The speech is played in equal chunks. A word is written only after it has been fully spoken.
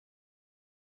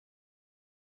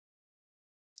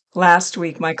Last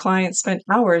week, my client spent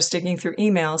hours digging through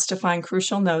emails to find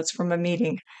crucial notes from a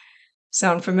meeting.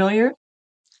 Sound familiar?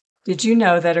 Did you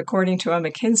know that according to a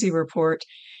McKinsey report,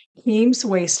 teams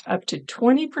waste up to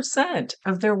 20%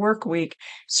 of their work week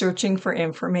searching for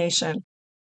information?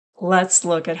 Let's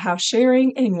look at how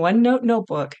sharing a OneNote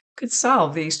notebook could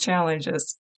solve these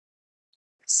challenges.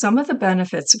 Some of the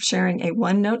benefits of sharing a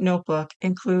OneNote notebook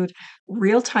include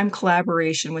real-time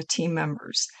collaboration with team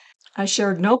members. A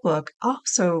shared notebook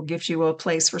also gives you a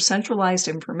place for centralized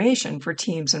information for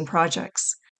teams and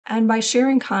projects. And by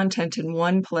sharing content in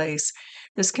one place,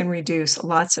 this can reduce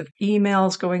lots of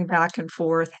emails going back and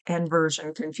forth and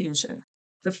version confusion.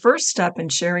 The first step in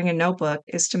sharing a notebook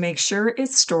is to make sure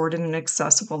it's stored in an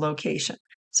accessible location.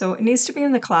 So it needs to be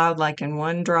in the cloud, like in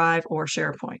OneDrive or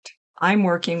SharePoint. I'm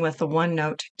working with the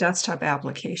OneNote desktop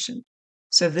application.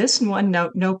 So this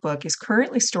OneNote notebook is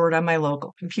currently stored on my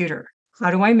local computer. How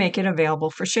do I make it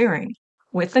available for sharing?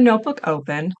 With the notebook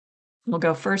open, we'll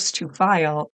go first to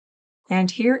File, and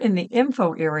here in the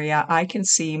Info area, I can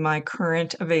see my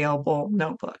current available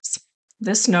notebooks.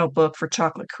 This notebook for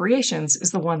Chocolate Creations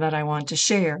is the one that I want to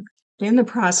share. In the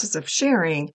process of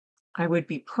sharing, I would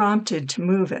be prompted to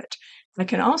move it. I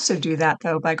can also do that,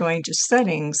 though, by going to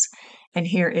Settings, and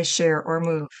here is Share or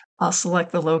Move. I'll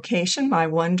select the location, my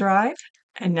OneDrive,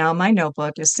 and now my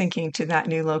notebook is syncing to that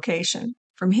new location.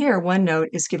 From here, OneNote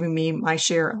is giving me my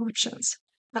share options.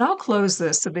 But I'll close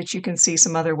this so that you can see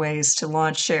some other ways to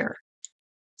launch share.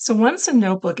 So once a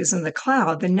notebook is in the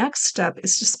cloud, the next step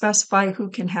is to specify who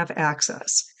can have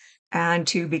access and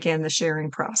to begin the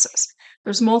sharing process.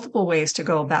 There's multiple ways to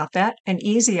go about that. An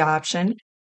easy option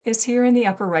is here in the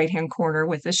upper right-hand corner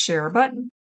with the Share button,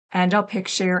 and I'll pick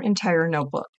Share Entire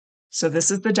Notebook. So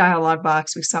this is the dialog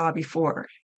box we saw before.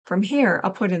 From here,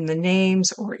 I'll put in the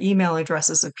names or email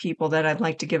addresses of people that I'd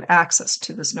like to give access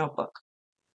to this notebook.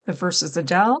 The first is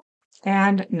Adele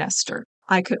and Nestor.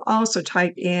 I could also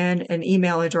type in an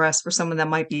email address for someone that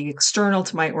might be external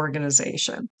to my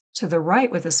organization. To the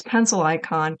right with this pencil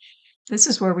icon, this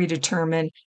is where we determine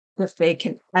if they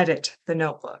can edit the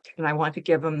notebook, and I want to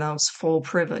give them those full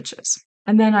privileges.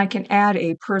 And then I can add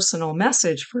a personal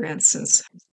message, for instance.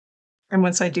 And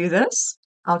once I do this,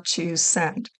 I'll choose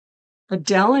Send.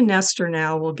 Adele and Nestor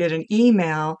now will get an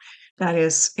email that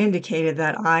is indicated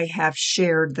that I have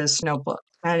shared this notebook,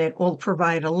 and it will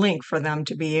provide a link for them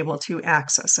to be able to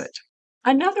access it.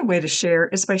 Another way to share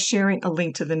is by sharing a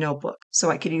link to the notebook. So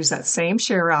I could use that same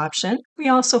share option. We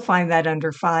also find that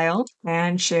under File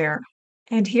and Share.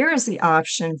 And here is the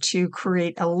option to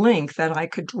create a link that I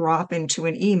could drop into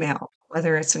an email,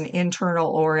 whether it's an internal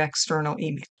or external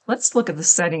email. Let's look at the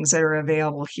settings that are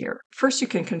available here. First, you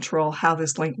can control how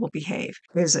this link will behave.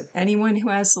 Is it anyone who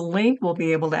has the link will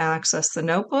be able to access the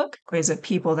notebook? Or is it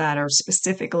people that are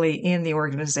specifically in the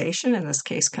organization, in this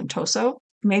case, Contoso?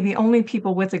 Maybe only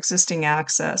people with existing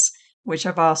access, which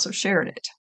have also shared it.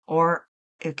 Or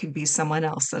it could be someone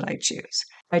else that I choose.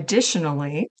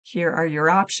 Additionally, here are your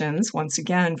options, once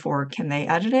again, for can they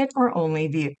edit it or only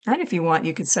view. And if you want,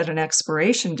 you could set an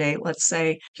expiration date. Let's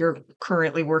say you're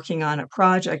currently working on a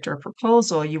project or a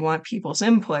proposal, you want people's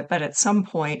input, but at some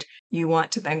point you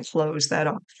want to then close that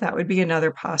off. That would be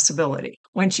another possibility.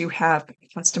 Once you have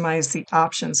customized the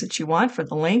options that you want for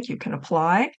the link, you can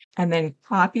apply and then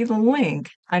copy the link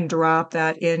and drop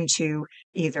that into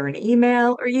either an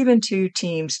email or even to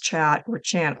Teams chat or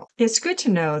channel. It's good to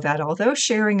know that although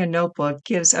sharing a notebook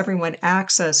gives everyone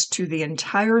access to the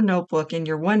entire notebook in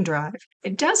your OneDrive,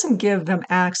 it doesn't give them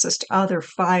access to other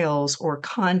files or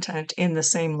content in the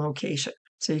same location.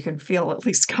 So you can feel at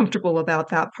least comfortable about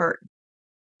that part.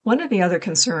 One of the other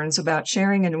concerns about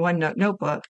sharing in OneNote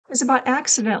notebook is about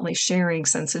accidentally sharing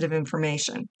sensitive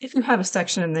information. If you have a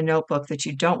section in the notebook that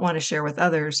you don't want to share with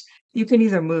others, you can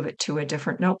either move it to a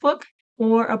different notebook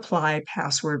or apply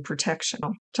password protection.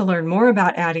 To learn more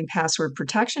about adding password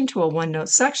protection to a OneNote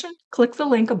section, click the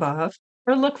link above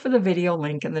or look for the video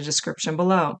link in the description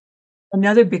below.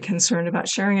 Another big concern about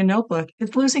sharing a notebook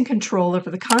is losing control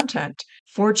over the content.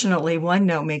 Fortunately,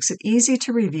 OneNote makes it easy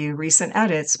to review recent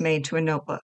edits made to a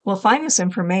notebook. We'll find this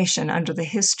information under the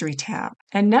History tab.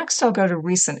 And next, I'll go to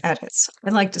Recent Edits.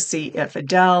 I'd like to see if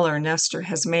Adele or Nestor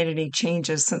has made any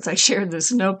changes since I shared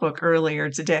this notebook earlier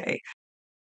today.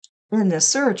 In this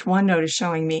search, OneNote is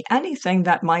showing me anything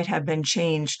that might have been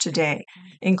changed today,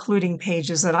 including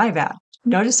pages that I've added.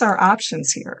 Notice our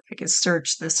options here. I could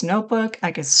search this notebook,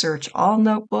 I could search all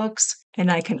notebooks,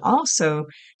 and I can also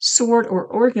sort or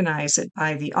organize it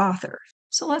by the author.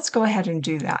 So let's go ahead and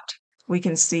do that. We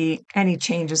can see any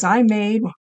changes I made.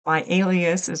 My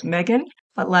alias is Megan,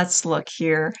 but let's look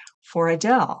here for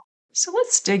Adele. So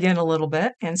let's dig in a little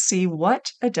bit and see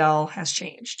what Adele has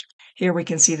changed. Here we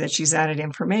can see that she's added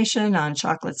information on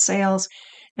chocolate sales.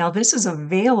 Now this is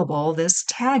available, this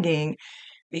tagging,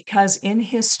 because in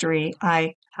history,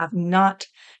 I have not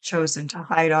chosen to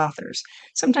hide authors.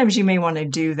 Sometimes you may want to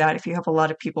do that if you have a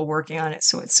lot of people working on it,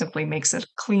 so it simply makes it a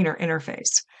cleaner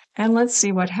interface. And let's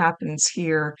see what happens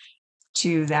here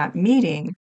to that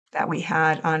meeting that we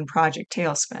had on Project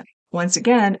Tailspin. Once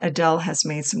again, Adele has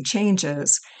made some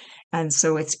changes, and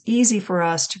so it's easy for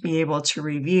us to be able to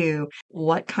review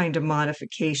what kind of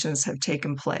modifications have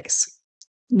taken place.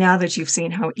 Now that you've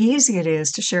seen how easy it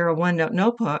is to share a OneNote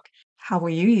notebook, how will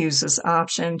you use this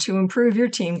option to improve your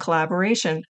team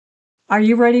collaboration? Are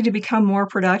you ready to become more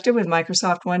productive with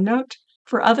Microsoft OneNote?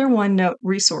 For other OneNote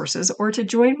resources or to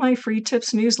join my free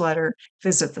tips newsletter,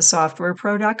 visit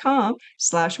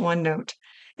thesoftwarepro.com/OneNote.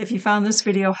 If you found this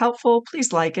video helpful,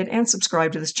 please like it and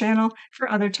subscribe to this channel for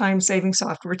other time-saving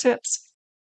software tips.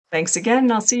 Thanks again,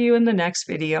 and I'll see you in the next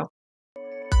video.